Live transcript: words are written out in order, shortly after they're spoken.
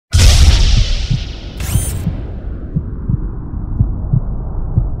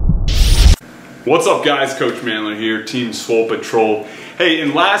What's up guys, Coach MANdler here, Team Swole Patrol. Hey,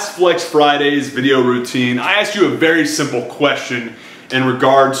 in last Flex Friday's video routine, I asked you a very simple question in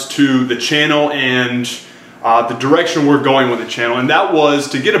regards to the channel and the direction we're going with the channel, and that was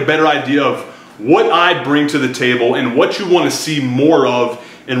to get a better idea of what I bring to the table and what you want to see more of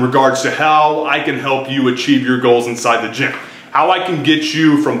in regards to how I can help you achieve your goals inside the gym. How I can get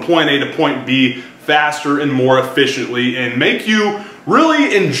you from point A to point B faster and more efficiently and make you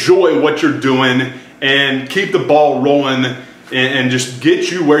really enjoy what you're doing and keep the ball rolling and just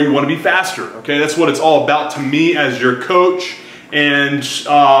get you where you want to be faster. Okay, that's what it's all about to me as your coach. And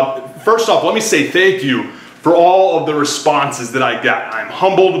first off, let me say thank you for all of the responses that I got. I'm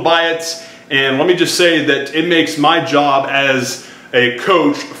humbled by it, and let me just say that it makes my job as a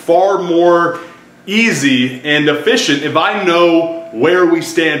coach far more easy and efficient if I know where we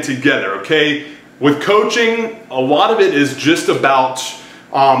stand together, okay? With coaching, a lot of it is just about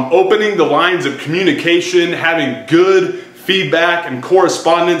opening the lines of communication, having good feedback and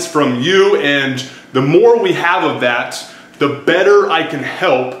correspondence from you, and the more we have of that, the better I can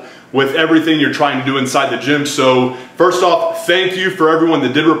help with everything you're trying to do inside the gym. So first off, thank you for everyone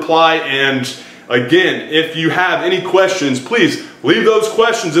that did reply, and again, if you have any questions, please leave those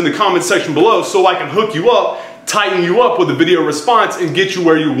questions in the comment section below so I can hook you up, tighten you up with a video response, and get you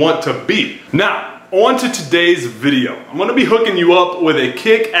where you want to be. Now, on to today's video. I'm gonna be hooking you up with a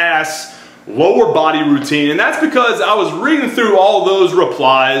kick-ass lower body routine, and that's because I was reading through all those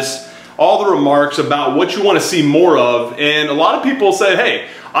replies, all the remarks about what you wanna see more of, and a lot of people said, hey,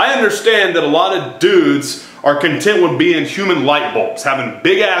 I understand that a lot of dudes are content with being human light bulbs, having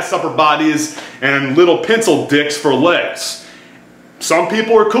big-ass upper bodies and little pencil dicks for legs. Some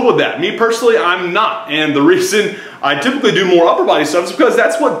people are cool with that. Me personally, I'm not. And the reason I typically do more upper body stuff is because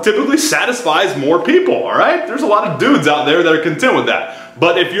that's what typically satisfies more people, all right? There's a lot of dudes out there that are content with that.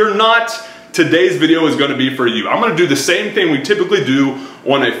 But if you're not, today's video is gonna be for you. I'm gonna do the same thing we typically do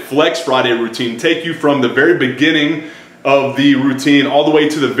on a Flex Friday routine, take you from the very beginning of the routine all the way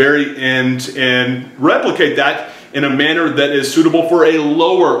to the very end and replicate that in a manner that is suitable for a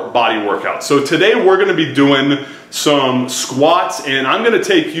lower body workout. So today we're gonna be doing some squats, and I'm gonna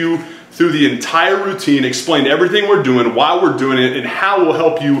take you through the entire routine, explain everything we're doing, why we're doing it, and how we'll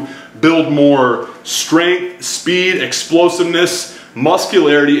help you build more strength, speed, explosiveness,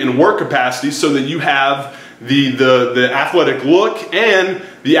 muscularity, and work capacity so that you have the athletic look and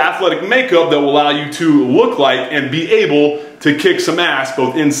the athletic makeup that will allow you to look like and be able to kick some ass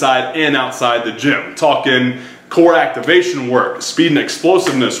both inside and outside the gym. Talking core activation work, speed and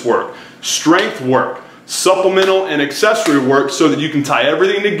explosiveness work, strength work, supplemental and accessory work, so that you can tie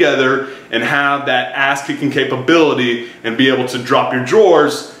everything together and have that ass kicking capability and be able to drop your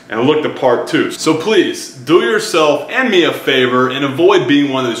drawers and look the part too. So please do yourself and me a favor and avoid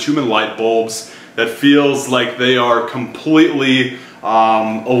being one of those human light bulbs that feels like they are completely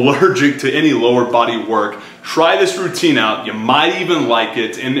allergic to any lower body work. Try this routine out. You might even like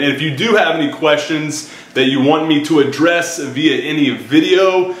it. And if you do have any questions that you want me to address via any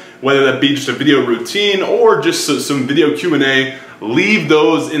video, whether that be just a video routine or just some video Q&A, leave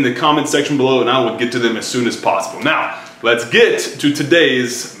those in the comment section below and I will get to them as soon as possible. Now, let's get to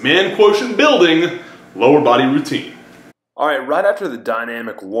today's man quotient building lower body routine. All right, right after the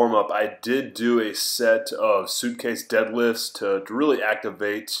dynamic warm-up, I did do a set of suitcase deadlifts to really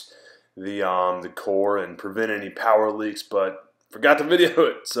activate the core and prevent any power leaks, but forgot to video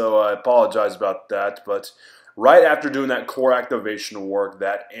it, so I apologize about that. But right after doing that core activation work,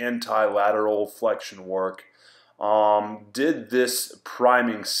 that anti-lateral flexion work, did this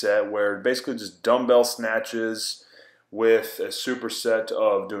priming set where basically just dumbbell snatches with a superset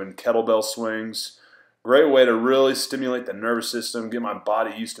of doing kettlebell swings. Great way to really stimulate the nervous system, get my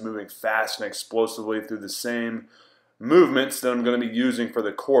body used to moving fast and explosively through the same movements that I'm going to be using for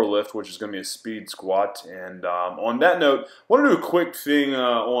the core lift, which is going to be a speed squat. And on that note, I want to do a quick thing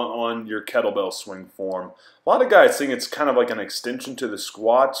on your kettlebell swing form. A lot of guys think it's kind of like an extension to the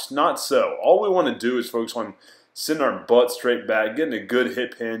squats. Not so. All we want to do is focus on sending our butt straight back, getting a good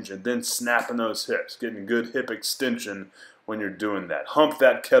hip hinge, and then snapping those hips, getting a good hip extension when you're doing that. Hump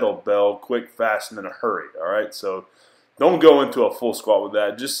that kettlebell quick, fast, and in a hurry, all right? So don't go into a full squat with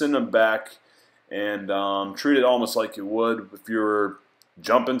that. Just send them back and treat it almost like you would if you were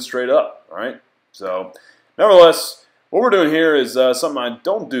jumping straight up, all right? So nevertheless, what we're doing here is something I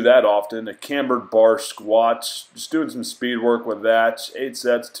don't do that often, a cambered bar squat. Just doing some speed work with that, 8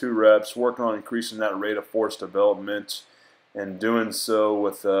 sets, 2 reps, working on increasing that rate of force development and doing so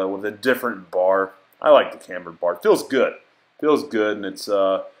with a different bar. I like the cambered bar. It feels good. Feels good, and it's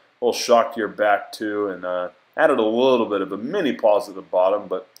a little shock to your back too, and added a little bit of a mini pause at the bottom,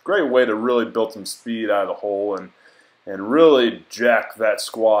 but great way to really build some speed out of the hole and really jack that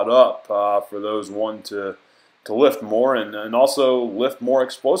squat up for those wanting to lift more and also lift more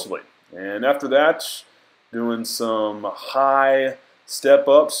explosively. And after that, doing some high step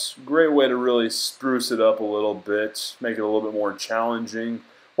ups, great way to really spruce it up a little bit, make it a little bit more challenging.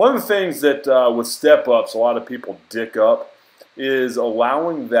 One of the things that with step ups a lot of people dick up is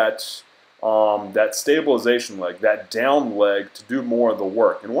allowing that that stabilization leg, that down leg, to do more of the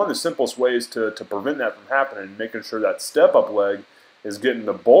work. And one of the simplest ways to prevent that from happening, making sure that step up leg is getting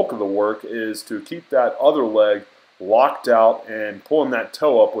the bulk of the work, is to keep that other leg locked out and pulling that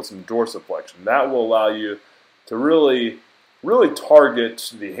toe up with some dorsiflexion. That will allow you to really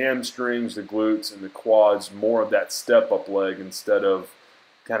target the hamstrings, the glutes, and the quads, more of that step up leg instead of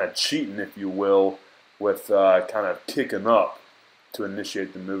kind of cheating, if you will, with kind of kicking up to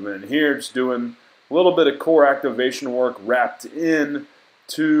initiate the movement. And here, just doing a little bit of core activation work wrapped in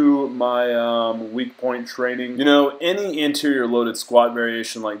to my weak point training. You know, any anterior loaded squat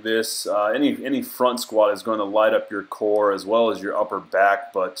variation like this, any front squat is going to light up your core as well as your upper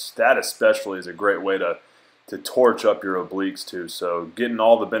back, but that especially is a great way to torch up your obliques too. So getting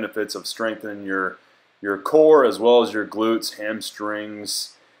all the benefits of strengthening your core as well as your glutes,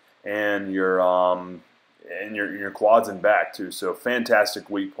 hamstrings, and your quads and back too. So fantastic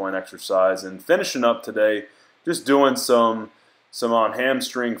weak point exercise. And finishing up today, just doing some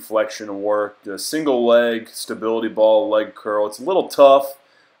hamstring flexion work, the single leg stability ball leg curl. It's a little tough.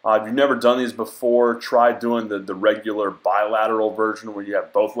 If you've never done these before, try doing the regular bilateral version where you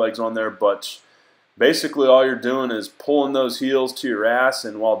have both legs on there. But basically all you're doing is pulling those heels to your ass,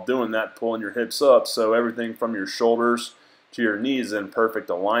 and while doing that, pulling your hips up, so everything from your shoulders to your knees in perfect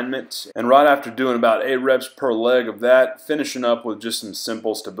alignment. And right after doing about 8 reps per leg of that, finishing up with just some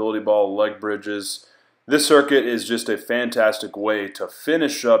simple stability ball leg bridges. This circuit is just a fantastic way to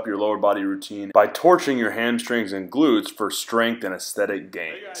finish up your lower body routine by torching your hamstrings and glutes for strength and aesthetic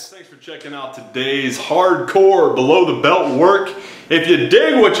gains. Hey guys, thanks for checking out today's hardcore below the belt work. If you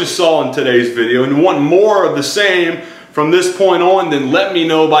dig what you saw in today's video and want more of the same from this point on, then let me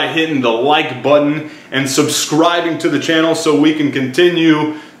know by hitting the like button and subscribing to the channel so we can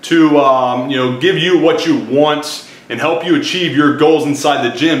continue to give you what you want and help you achieve your goals inside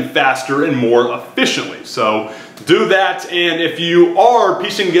the gym faster and more efficiently. So do that, and if you are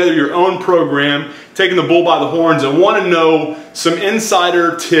piecing together your own program, taking the bull by the horns, and want to know some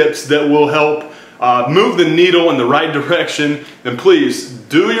insider tips that will help move the needle in the right direction, then please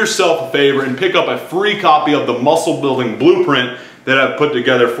do yourself a favor and pick up a free copy of the muscle building blueprint that I've put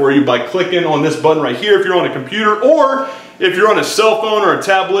together for you by clicking on this button right here if you're on a computer, or if you're on a cell phone or a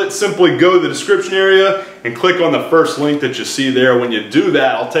tablet, simply go to the description area and click on the first link that you see there. When you do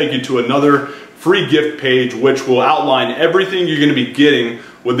that, I'll take you to another free gift page which will outline everything you're going to be getting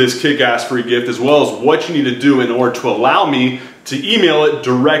with this kick-ass free gift, as well as what you need to do in order to allow me to email it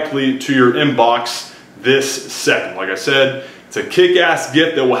directly to your inbox this second. Like I said, it's a kick-ass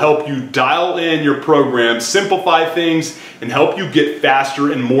gift that will help you dial in your program, simplify things, and help you get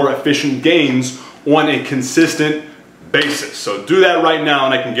faster and more efficient gains on a consistent basis. So do that right now,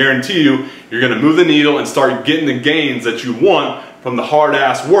 and I can guarantee you, you're going to move the needle and start getting the gains that you want from the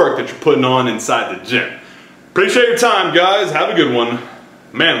hard-ass work that you're putting on inside the gym. Appreciate your time, guys. Have a good one.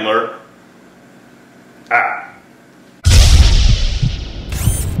 MANdler